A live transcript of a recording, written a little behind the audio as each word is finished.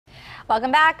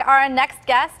Welcome back. Our next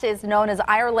guest is known as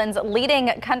Ireland's leading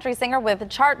country singer with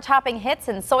chart-topping hits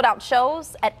and sold-out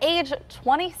shows. At age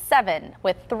 27,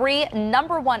 with 3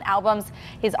 #1 albums,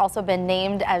 he's also been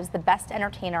named as the best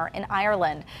entertainer in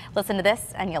Ireland. Listen to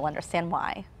this and you'll understand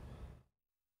why.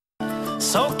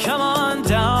 So come on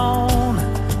down,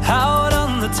 out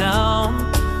on the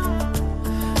town,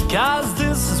 'cause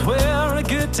this is where a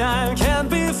good time can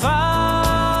be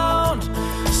found.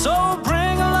 So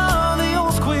bring along the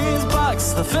old squeeze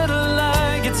box, the fiddle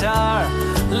and guitar.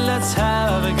 Let's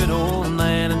have a good old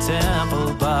night in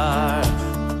Temple Bar.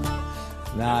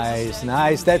 Nice,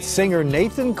 nice. That's singer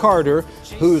Nathan Carter,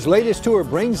 whose latest tour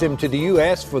brings him to the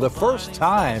U.S. for the first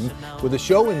time with a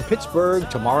show in Pittsburgh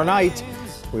tomorrow night.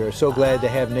 We are so glad to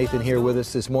have Nathan here with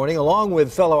us this morning, along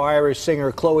with fellow Irish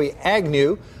singer Chloe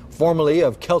Agnew, formerly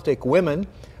of Celtic Women.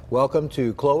 Welcome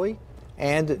to Chloe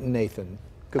and Nathan.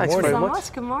 Good morning. Thanks very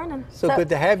much. Good morning. So Good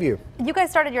to have you. You guys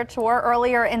started your tour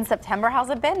earlier in September. How's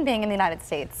it been being in the United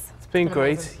States? It's been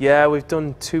great. Yeah, we've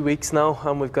done 2 weeks now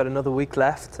and we've got another week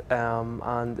left,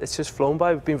 and it's just flown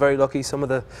by. We've been very lucky. Some of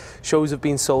the shows have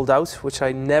been sold out, which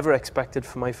I never expected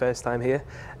for my first time here,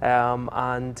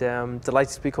 and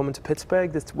delighted to be coming to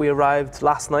Pittsburgh. We arrived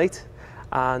last night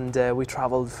and we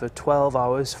travelled for 12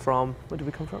 hours from, where did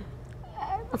we come from?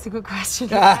 That's a good question.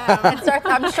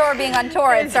 I'm sure being on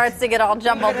tour, it starts to get all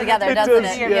jumbled together, doesn't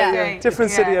it? Yeah. Different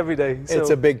city every day. So. It's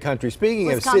a big country.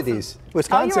 Speaking of cities,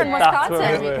 Wisconsin. Oh, you were in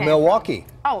Wisconsin. Milwaukee.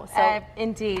 Oh, so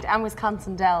indeed, and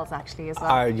Wisconsin Dells actually as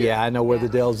well. Yeah, I know where the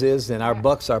Dells is, and our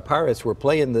Bucks, our Pirates, were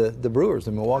playing the Brewers,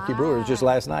 the Milwaukee Brewers, just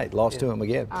last night. Lost to them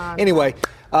again. Anyway,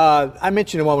 I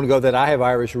mentioned a moment ago that I have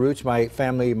Irish roots. My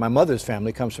family, my mother's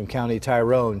family, comes from County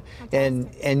Tyrone,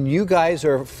 and you guys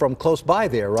are from close by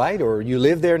there, right? Or you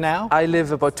live there now? I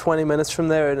live about 20 minutes from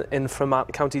there in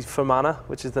County Fermanagh,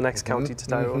 which is the next county to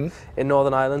Tyrone, in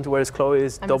Northern Ireland, whereas Chloe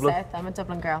is Dublin. South. I'm a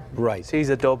Dublin girl. Right. She's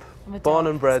a Dub, born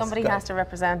and bred. Somebody has to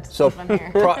represent so Dublin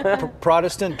here.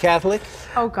 Protestant, Catholic?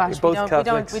 Oh gosh, both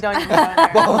we don't even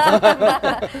go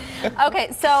there. Okay,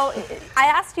 so I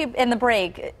asked you in the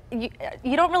break,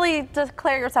 you don't really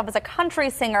declare yourself as a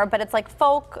country singer, but it's like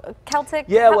folk, Celtic.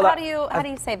 Yeah, how do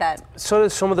you say that? Sort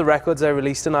of some of the records I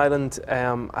released in Ireland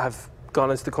have gone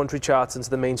into the country charts, into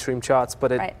the mainstream charts,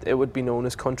 but it would be known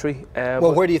as country.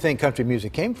 Well, where do you think country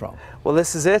music came from? Well,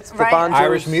 this is it. The Right.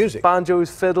 Irish music. Banjos,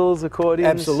 fiddles,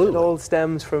 accordions. Absolutely. It all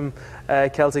stems from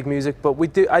Celtic music, but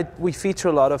we feature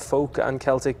a lot of folk and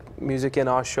Celtic music in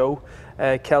our show.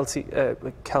 Chloe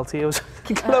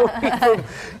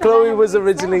was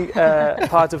originally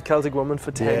part of Celtic Woman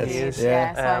for 10 years.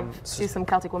 Yeah, so I do some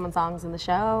Celtic Woman songs in the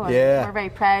show. And we're very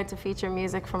proud to feature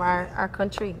music from our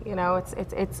country. You know,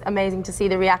 it's amazing to see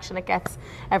the reaction it gets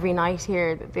every night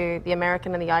here. The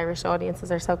American and the Irish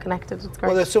audiences are so connected. It's great.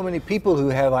 Well, there's so many people who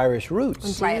have Irish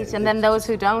roots. Indeed, and then those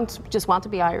who don't just want to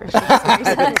be Irish. So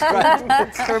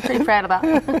we're pretty proud of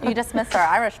that. You just missed our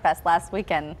Irish Fest last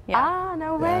weekend. Ah,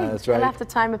 no way. Yeah, that's right. We'll have to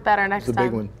time it better next time. It's a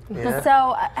big one. Yeah.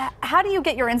 So how do you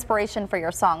get your inspiration for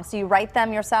your songs? Do you write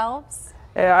them yourselves?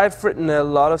 I've written a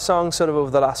lot of songs sort of over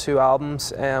the last few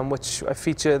albums, which I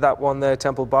feature that one there,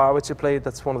 Temple Bar, which I played.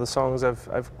 That's one of the songs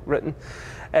I've written.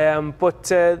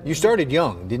 You started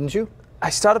young, didn't you? I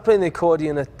started playing the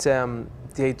accordion at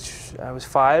the age, I was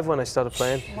 5 when I started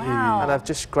playing. Wow. And I've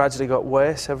just gradually got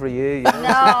worse every year. You know?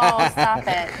 No, stop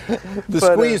it. The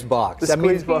squeeze box. The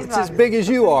squeeze box. It's as big as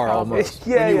you are almost.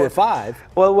 Yeah, when you were 5.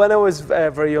 Well, when I was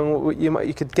very young,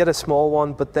 you could get a small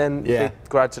one, but then they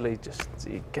gradually just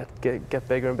get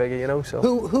bigger and bigger, you know. So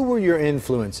who were your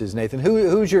influences, Nathan?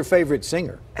 Who's your favorite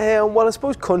singer? Well, I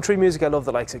suppose country music. I love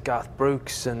the likes of Garth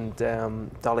Brooks and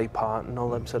Dolly Parton, all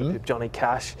them sort of people, Johnny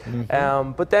Cash.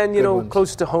 But then, you know,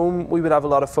 closer to home, we would have a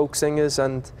lot of folk singers,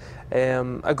 and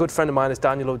a good friend of mine is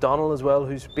Daniel O'Donnell as well,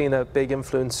 who's been a big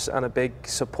influence and a big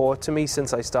support to me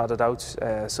since I started out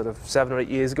sort of 7 or 8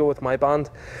 years ago with my band.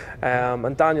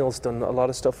 And Daniel's done a lot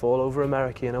of stuff all over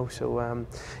America, you know, so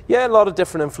yeah, a lot of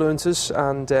different influences,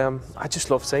 and I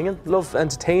just love singing, love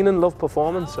entertaining, love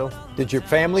performing. So did your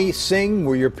family sing?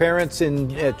 Were your parents in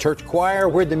church choir?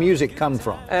 Where'd the music come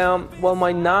from? Well,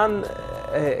 my nan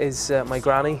my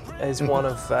granny is one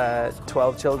of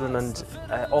 12 children, and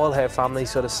all her family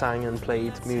sort of sang and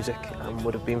played music and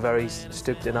would have been very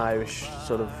steeped in Irish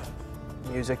sort of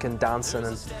music and dancing.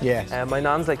 And my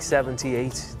nan's like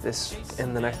 78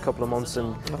 in the next couple of months,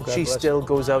 and she still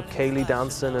goes out Cayley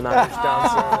dancing and Irish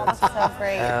dancing. So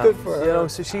great. Good for her. You know,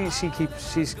 so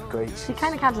she's great. She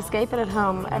kind of can't escape it at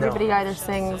home. Everybody either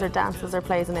sings or dances or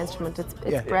plays an instrument. It's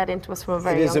bred into us from a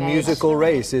very young age. It is a musical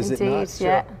race, is it not? Indeed,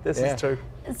 yeah. This is true.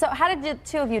 So how did the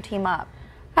two of you team up?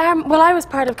 Well, I was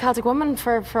part of Celtic Woman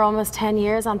for almost 10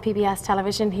 years on PBS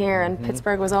television here, and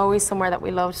Pittsburgh was always somewhere that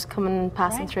we loved coming,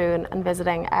 passing through and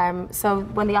visiting. So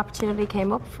when the opportunity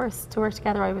came up for us to work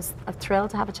together, I was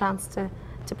thrilled to have a chance to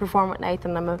perform with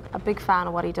Nathan. I'm a big fan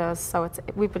of what he does, so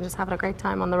we've been just having a great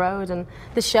time on the road, and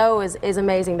the show is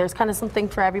amazing. There's kind of something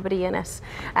for everybody in it,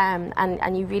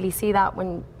 and you really see that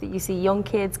when you see young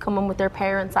kids coming with their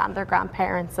parents and their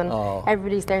grandparents, and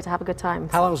everybody's there to have a good time.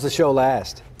 How long does the show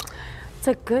last? It's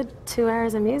a good 2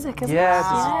 hours of music, isn't it?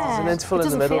 Yeah, there's an interval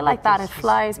in the middle. It doesn't feel like that, it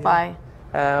flies by.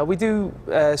 We do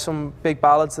some big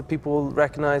ballads that people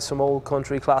recognise, some old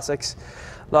country classics,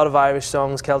 a lot of Irish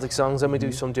songs, Celtic songs, and we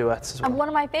do some duets as well. And one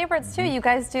of my favorites too, you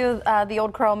guys do the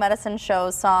Old Crow Medicine Show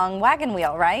song Wagon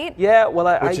Wheel, right? Yeah,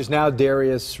 well, which is now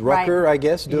Darius Rucker, I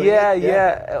guess, doing it?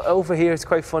 Yeah. Over here, it's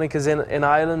quite funny because in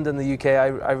Ireland and the UK,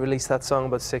 I released that song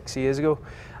about 6 years ago.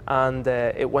 And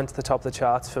it went to the top of the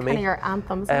charts for me. Kind of your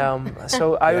anthems.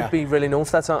 So I would be really known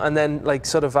for that song. And then, like,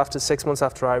 sort of after 6 months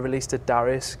after I released it,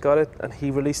 Darius got it, and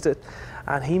he released it,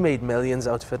 and he made millions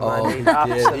out of it.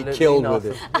 He killed with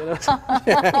it. You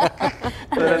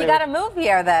know? You got to move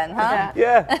here then, huh?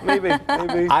 Yeah, maybe.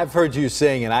 I've heard you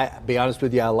sing, and I be honest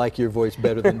with you, I like your voice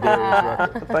better than Darius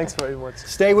Rucker. Thanks very much.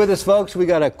 Stay with us, folks. We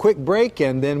got a quick break,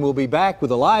 and then we'll be back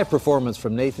with a live performance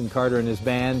from Nathan Carter and his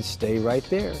band. Stay right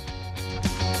there.